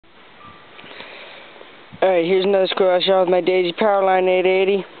Alright, here's another squirrel I shot with my Daisy Powerline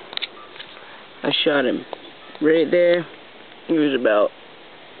 880. I shot him right there. He was about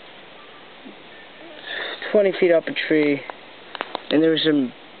 20 feet up a tree. And there was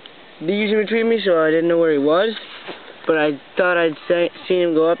some leaves in between me, so I didn't know where he was. But I thought I'd seen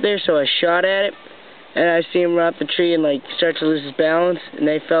him go up there, so I shot at it. And I see him run up the tree and like start to lose his balance, and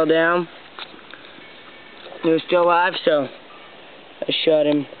they fell down. He was still alive, so I shot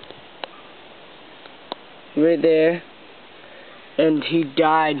him right there, and he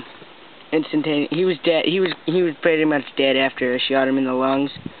died instantaneously. He was dead. He was pretty much dead after I shot him in the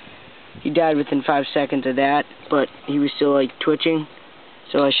lungs. He died within 5 seconds of that, but he was still like twitching,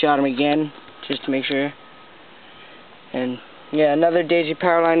 so I shot him again just to make sure. And yeah, another Daisy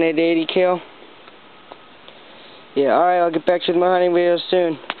Powerline 880 kill. Yeah, alright, I'll get back to my hunting videos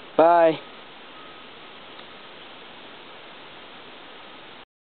soon. Bye.